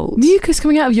salt. Mucus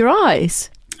coming out of your eyes?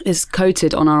 It's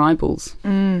coated on our eyeballs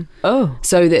Oh,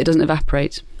 so that it doesn't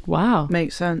evaporate. wow.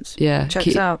 Makes sense. Yeah.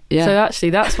 Checks out. Yeah. So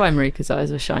actually, that's why Marika's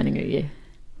eyes were shining at you.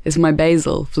 It's my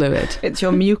basil fluid. It's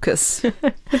your mucus.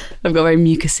 I've got very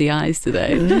mucusy eyes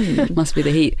today. Must be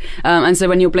the heat. And so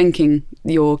when you're blinking,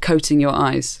 you're coating your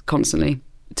eyes constantly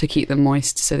to keep them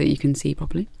moist so that you can see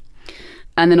properly.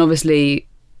 And then obviously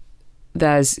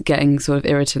there's getting sort of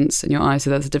irritants in your eyes, so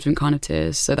that's a different kind of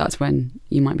tears. So that's when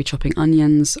you might be chopping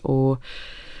onions or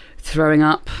throwing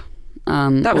up.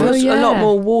 That or- was a lot yeah.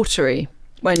 more watery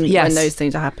when Yes. those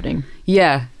things are happening.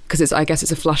 Yeah, because I guess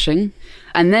it's a flushing.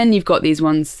 And then you've got these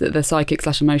ones, that the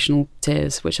psychic/emotional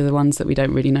tears, which are the ones that we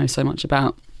don't really know so much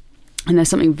about. And there's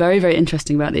something very, very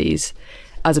interesting about these,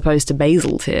 as opposed to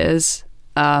basil tears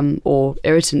or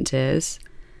irritant tears.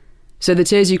 So the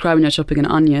tears you cry when you're chopping an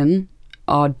onion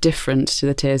are different to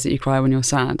the tears that you cry when you're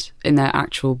sad in their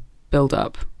actual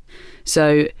build-up.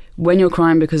 So when you're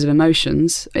crying because of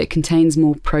emotions, it contains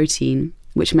more protein,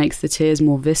 which makes the tears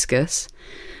more viscous.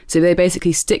 So they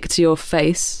basically stick to your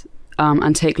face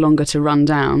and take longer to run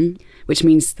down, which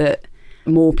means that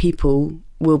more people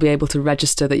will be able to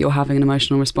register that you're having an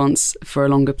emotional response for a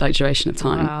longer duration of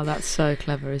time. Wow, that's so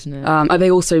clever, isn't it?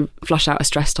 They also flush out a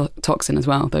stress toxin as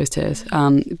well, those tears.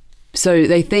 So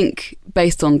they think,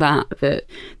 based on that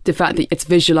the fact that it's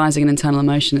visualizing an internal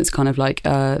emotion, it's kind of like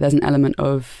there's an element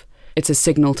of, it's a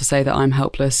signal to say that I'm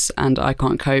helpless and I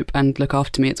can't cope and look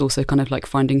after me. It's also kind of like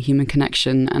finding human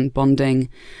connection and bonding,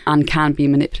 and can be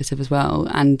manipulative as well.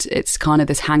 And it's kind of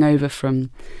this hangover from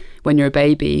when you're a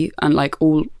baby, and like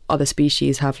all other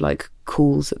species have like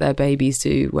calls that their babies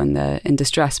do when they're in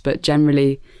distress, but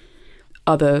generally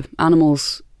other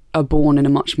animals are born in a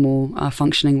much more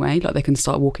functioning way. Like they can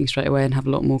start walking straight away and have a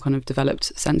lot more kind of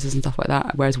developed senses and stuff like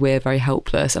that, whereas we're very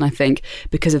helpless. And I think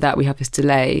because of that we have this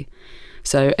delay.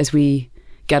 So as we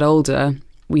get older,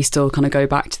 we still kind of go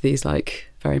back to these like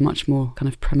very much more kind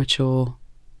of premature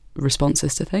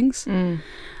responses to things.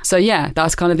 So yeah,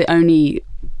 that's kind of the only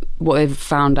what they've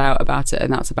found out about it,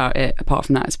 and that's about it. Apart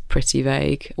from that, it's pretty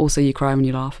vague. Also, you cry when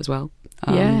you laugh as well.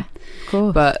 Yeah, of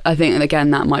course. But I think,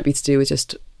 again, that might be to do with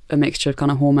just a mixture of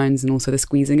kind of hormones and also the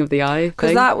squeezing of the eye.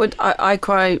 Because I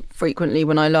cry frequently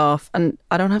when I laugh, and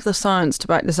I don't have the science to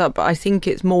back this up, but I think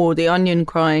it's more the onion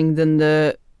crying than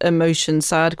the emotion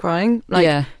sad crying.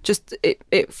 Like, just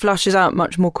it flushes out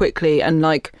much more quickly and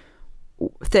like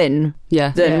thin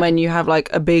than when you have like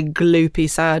a big loopy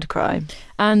sad cry.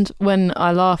 And when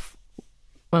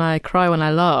I cry when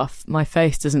I laugh, my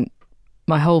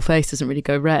whole face doesn't really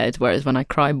go red, whereas when I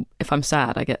cry, if I'm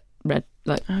sad, I get red,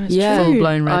 like full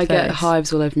blown red. I face. get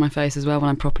hives all over my face as well when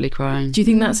I'm properly crying. Do you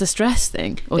think that's a stress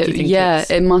thing, or do you think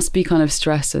it must be kind of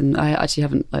stress? And I actually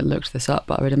haven't like looked this up,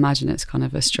 but I would imagine it's kind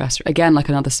of a stress, again, like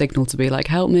another signal to be like,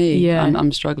 help me,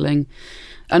 I'm struggling.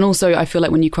 And also I feel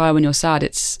like when you cry when you're sad,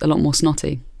 it's a lot more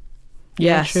snotty.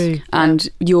 Yes, true. And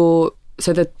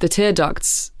so the tear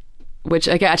ducts, which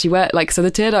I get actually so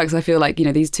the tear ducts, I feel like, you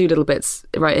know, these two little bits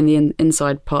right in the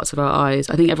inside parts of our eyes.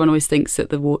 I think everyone always thinks that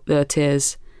the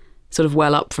tears sort of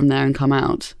well up from there and come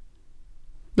out,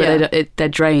 but they're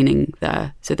draining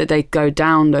there, so that they go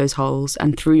down those holes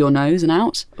and through your nose and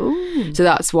out. Ooh. So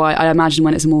that's why I imagine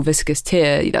when it's a more viscous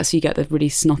tear, that's you get the really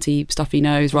snotty, stuffy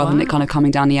nose rather than it kind of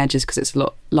coming down the edges, because it's a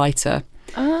lot lighter.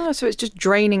 Ah, so it's just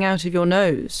draining out of your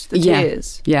nose, the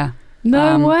tears. Yeah.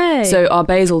 No way. So our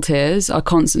basal tears are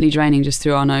constantly draining just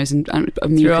through our nose and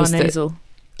through our nasal.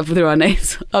 Through our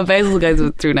nasal. Our basal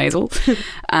goes through nasal,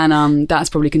 and that's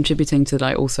probably contributing to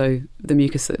like also the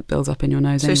mucus that builds up in your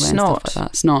nose anyway. Snot. And stuff like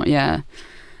that. Snot, yeah,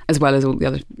 as well as all the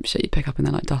other shit you pick up in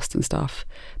there like dust and stuff.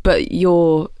 But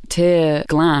your tear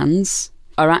glands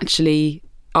are actually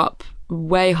up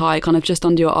way high, kind of just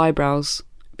under your eyebrows,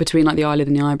 between like the eyelid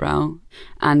and the eyebrow,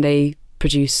 and they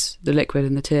produce the liquid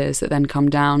and the tears that then come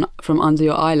down from under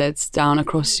your eyelids down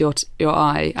across your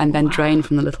eye and then drain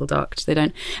from the little duct. They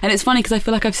don't, and it's funny because I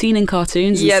feel like I've seen in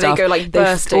cartoons and stuff, they go like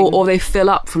bursting, or they fill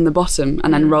up from the bottom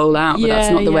and then roll out, but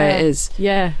that's not the way it is.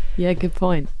 Yeah, good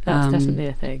point. That's definitely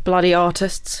a thing. Bloody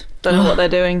artists don't know what they're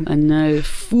doing. I know,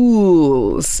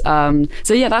 fools.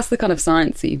 So yeah, that's the kind of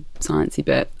sciencey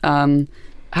bit.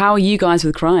 How are you guys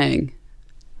with crying?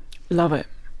 Love it.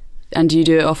 And do you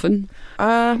do it often?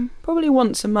 Probably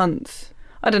once a month.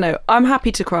 I don't know. I'm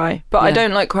happy to cry, but I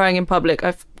don't like crying in public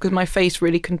because my face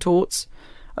really contorts.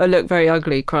 I look very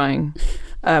ugly crying.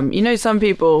 You know, some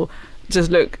people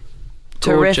just look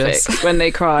gorgeous terrific when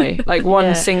they cry. Like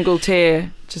one single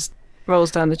tear just rolls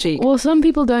down the cheek. Well, some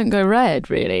people don't go red,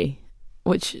 really,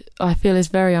 which I feel is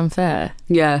very unfair.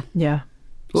 Yeah.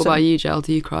 What So- about you, Jel?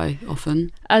 Do you cry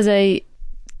often? As a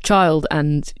child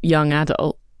and young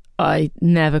adult, I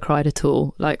never cried at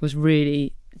all. Like, was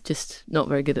really just not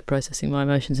very good at processing my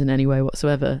emotions in any way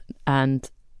whatsoever. And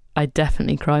I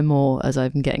definitely cry more as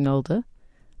I'm getting older.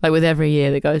 Like, with every year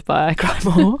that goes by, I cry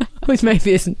more, which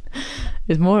maybe is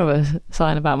more of a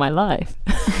sign about my life.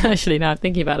 Actually, now I'm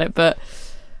thinking about it. But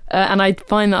and I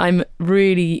find that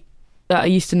I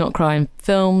used to not cry in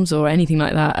films or anything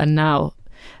like that, and now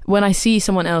when I see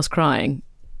someone else crying,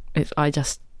 it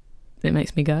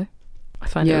makes me go. I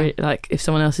find it really, like, if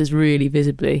someone else is really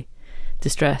visibly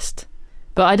distressed.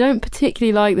 But I don't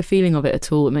particularly like the feeling of it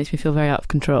at all. It makes me feel very out of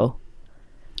control.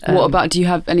 What about, do you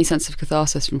have any sense of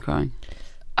catharsis from crying?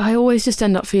 I always just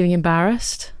end up feeling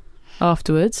embarrassed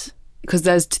afterwards. Because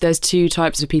there's two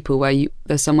types of people where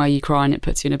there's somewhere you cry and it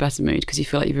puts you in a better mood because you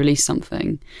feel like you've released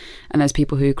something, and there's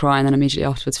people who cry and then immediately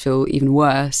afterwards feel even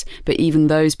worse. But even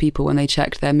those people, when they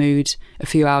checked their mood a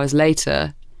few hours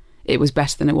later, it was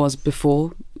better than it was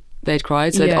before they'd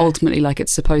cried. So ultimately, like,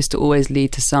 it's supposed to always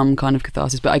lead to some kind of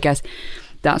catharsis. But I guess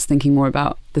that's thinking more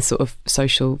about the sort of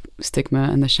social stigma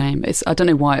and the shame. I don't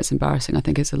know why it's embarrassing. I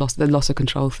think it's the loss of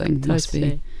control thing. Totally. Must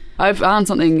be. I've found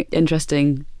something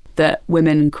interesting that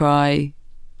women cry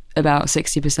about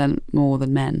 60% more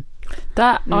than men.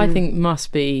 That, I think,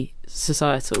 must be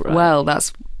societal, right? Well,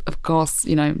 that's, of course,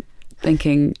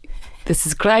 thinking this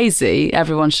is crazy.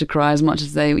 Everyone should cry as much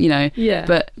as they, Yeah.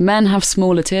 But men have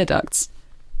smaller tear ducts.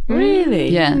 Really?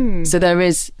 Yeah. So there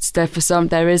is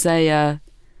a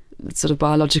sort of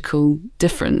biological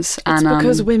difference. It's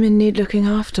because women need looking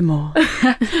after more.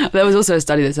 There was also a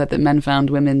study that said that men found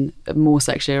women more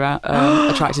sexually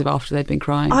attractive after they'd been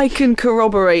crying. I can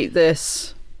corroborate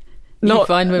this. Not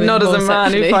find women not as more a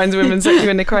man sexually. who finds women sexy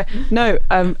when they cry. No,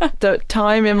 the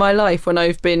time in my life when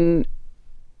I've been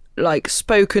like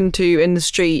spoken to in the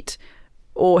street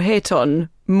or hit on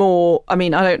more. I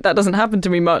mean, that doesn't happen to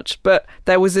me much, but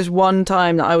there was this one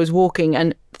time that I was walking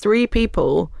and 3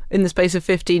 people in the space of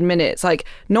 15 minutes, like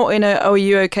not in a "oh, are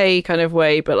you okay" kind of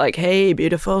way, but like "hey,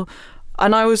 beautiful,"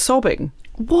 and I was sobbing.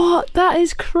 What? That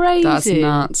is crazy. That's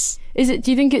nuts. Is it?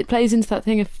 Do you think it plays into that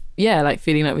thing of like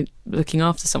feeling like we're looking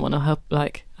after someone or help?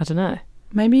 Like, I don't know.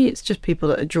 Maybe it's just people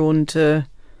that are drawn to.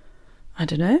 I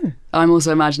don't know. I'm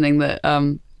also imagining that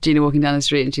Gina walking down the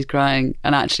street and she's crying,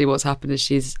 and actually what's happened is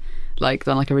she's like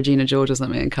done like a Regina George or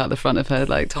something and cut the front of her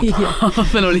like top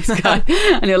off and all these guys,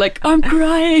 and you're like, I'm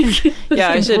crying. Yeah,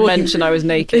 I should mention I was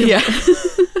naked. Yeah.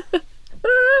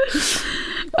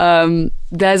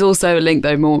 There's also a link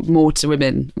though more to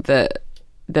women, that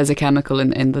there's a chemical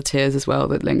in the tears as well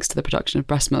that links to the production of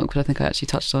breast milk, which I think I actually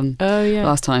touched on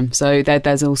last time. So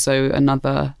there's also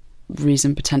another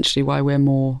reason potentially why we're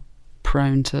more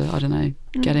prone to, I don't know,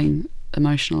 getting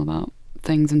emotional about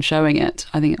things and showing it.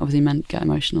 I think obviously men get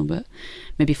emotional, but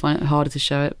maybe find it harder to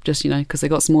show it just, because they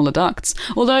got smaller ducts.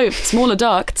 Although smaller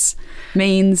ducts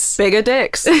means Bigger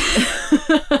dicks.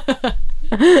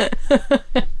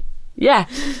 yeah.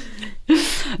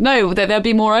 No, there'll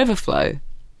be more overflow.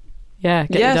 Yeah,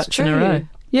 get your ducks in a row.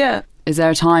 Yeah. Is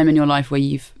there a time in your life where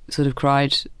you've sort of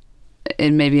cried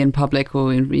in public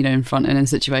or in front in a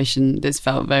situation that's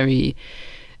felt very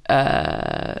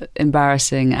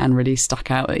embarrassing and really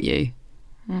stuck out at you?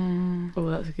 Oh,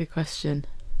 that's a good question.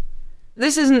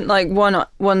 This isn't like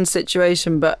one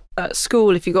situation, but at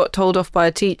school, if you got told off by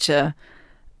a teacher,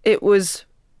 it was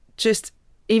just,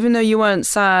 even though you weren't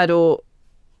sad or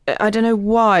I don't know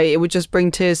why, it would just bring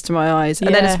tears to my eyes.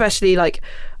 And then especially like,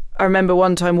 I remember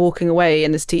one time walking away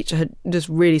and this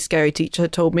really scary teacher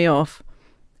had told me off.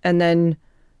 And then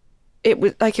it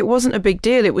was like, it wasn't a big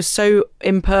deal. It was so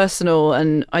impersonal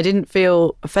and I didn't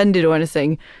feel offended or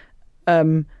anything.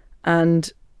 And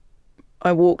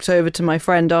I walked over to my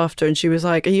friend after and she was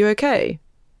like, "Are you okay?"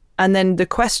 And then the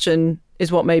question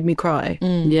is what made me cry.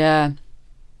 Yeah.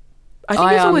 I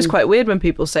think it's always quite weird when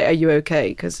people say, "Are you okay?"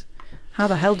 Because how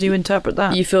the hell do you interpret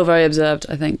that? You feel very observed,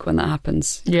 I think, when that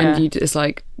happens. Yeah. And it's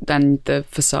like, then the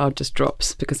facade just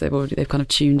drops because they've kind of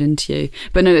tuned into you.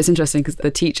 But no, it's interesting because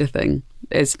the teacher thing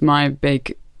is my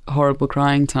big, horrible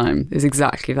crying time is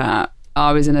exactly that.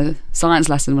 I was in a science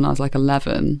lesson when I was like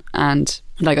 11 and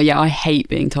I hate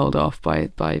being told off by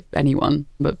anyone,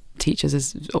 but teachers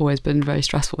has always been very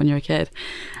stressful when you're a kid.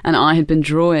 And I had been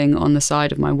drawing on the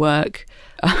side of my work.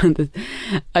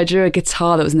 I drew a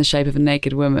guitar that was in the shape of a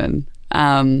naked woman.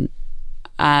 And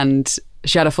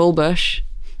she had a full bush.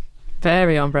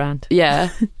 Very on brand. Yeah,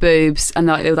 boobs, and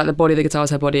it was like the body of the guitar was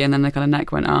her body, and then the kind of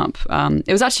neck went up.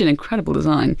 It was actually an incredible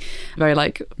design, very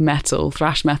like metal,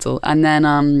 thrash metal. And then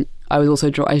I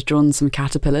was drawn some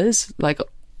caterpillars, like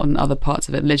on other parts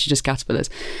of it, literally just caterpillars.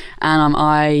 And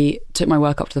I took my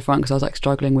work up to the front because I was like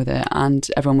struggling with it, and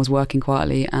everyone was working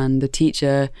quietly. And the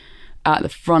teacher at the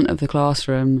front of the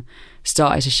classroom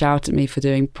started to shout at me for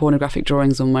doing pornographic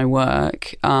drawings on my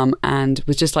work, and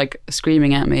was just like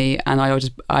screaming at me, and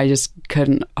I just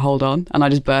couldn't hold on, and I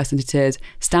just burst into tears,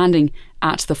 standing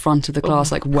at the front of the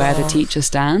class, like where the teacher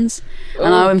stands.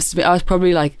 And I was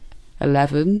probably like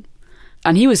 11,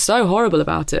 and he was so horrible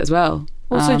about it as well.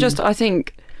 Also, just I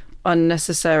think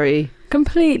unnecessary.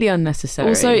 Completely unnecessary.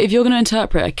 Also, if you're going to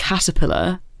interpret a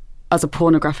caterpillar as a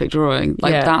pornographic drawing,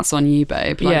 like that's on you,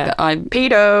 babe. Like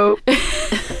Pedo.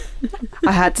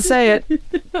 I had to say it.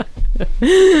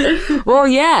 Well,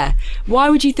 yeah. Why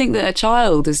would you think that a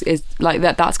child is like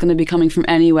that? That's going to be coming from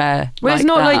anywhere. Well, it's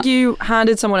not like you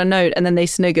handed someone a note and then they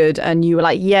sniggered and you were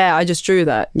like, "Yeah, I just drew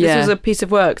that." This was a piece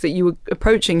of work that you were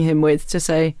approaching him with to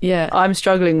say, "Yeah, I'm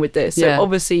struggling with this." So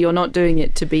obviously, you're not doing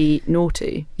it to be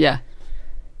naughty. Yeah.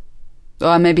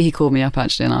 Well, maybe he called me up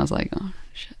actually, and I was like, "Oh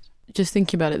shit." Just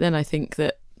thinking about it, then I think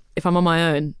that if I'm on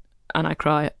my own and I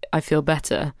cry, I feel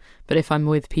better. But if I'm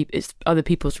with people, it's other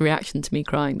people's reaction to me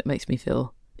crying that makes me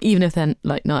feel, even if they're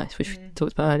like nice, which we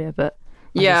talked about earlier. But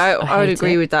I would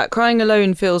agree with that. Crying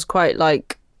alone feels quite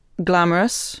like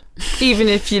glamorous, even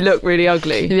if you look really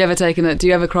ugly. Have you ever taken it? Do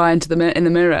you ever cry in the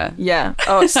mirror? Yeah.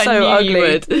 Oh, it's I so knew you ugly.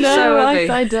 would. No, So ugly.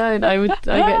 I don't. I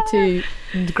get too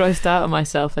grossed out of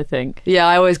myself, I think. Yeah,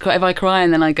 I always cry. If I cry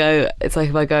and then I go, it's like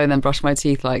if I go and then brush my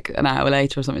teeth like an hour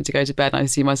later or something to go to bed, and I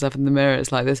see myself in the mirror,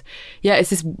 it's like this. Yeah, it's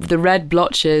this, the red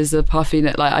blotches, the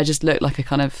puffiness. Like I just look like a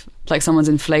kind of like someone's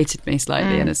inflated me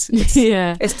slightly, and it's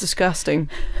Yeah. It's disgusting.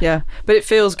 Yeah, but it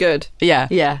feels good. yeah.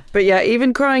 Yeah. But yeah,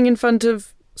 even crying in front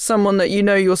of someone that you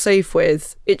know you're safe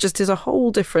with, it just is a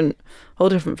whole different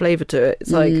flavour to it.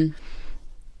 It's like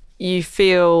you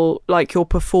feel like you're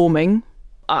performing.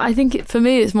 I think for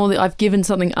me, it's more that I've given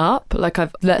something up. Like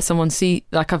I've let someone see,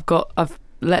 like I've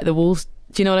let the walls.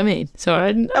 Do you know what I mean?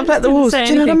 Sorry, I've let the walls. Do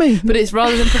you know what I mean? But it's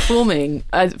rather than performing.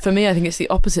 For me, I think it's the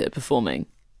opposite of performing,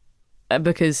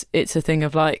 because it's a thing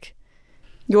of like,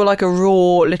 You're like a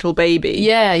raw little baby.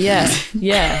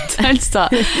 yeah. Don't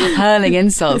start hurling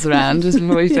insults around just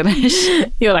before we finish.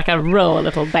 You're like a raw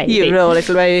little baby. You raw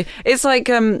little baby. It's like,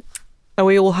 are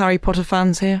we all Harry Potter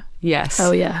fans here? Yes.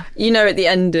 Oh yeah. You know, at the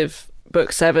end of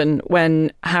Book 7,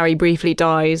 when Harry briefly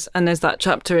dies, and there's that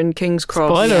chapter in King's Cross.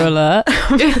 Spoiler alert.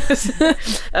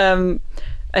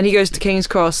 And he goes to King's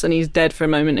Cross and he's dead for a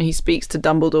moment, and he speaks to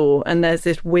Dumbledore, and there's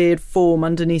this weird form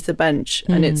underneath the bench,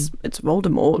 and it's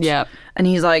Voldemort. Yeah. And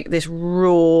he's like this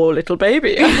raw little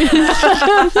baby.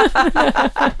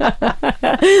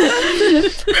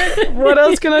 What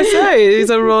else can I say? He's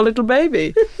a raw little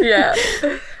baby. Yeah.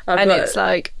 And it's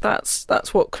like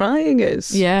that's what crying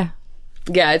is. Yeah.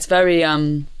 Yeah, it's very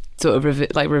sort of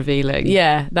revealing.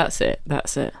 Yeah. That's it.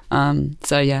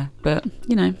 So yeah, but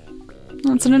you know,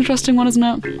 that's an interesting one, isn't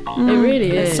it? It really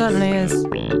It is. certainly is.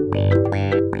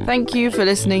 Thank you for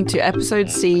listening to episode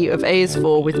C of A is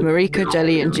 4 with Marika,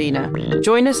 Jelly and Gina.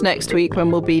 Join us next week when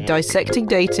we'll be dissecting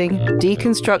dating,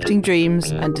 deconstructing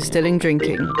dreams and distilling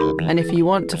drinking. And if you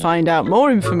want to find out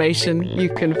more information, you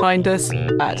can find us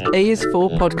at A is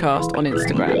 4 Podcast on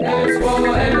Instagram. A is 4,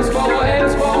 A is 4, A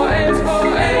is 4, A is 4.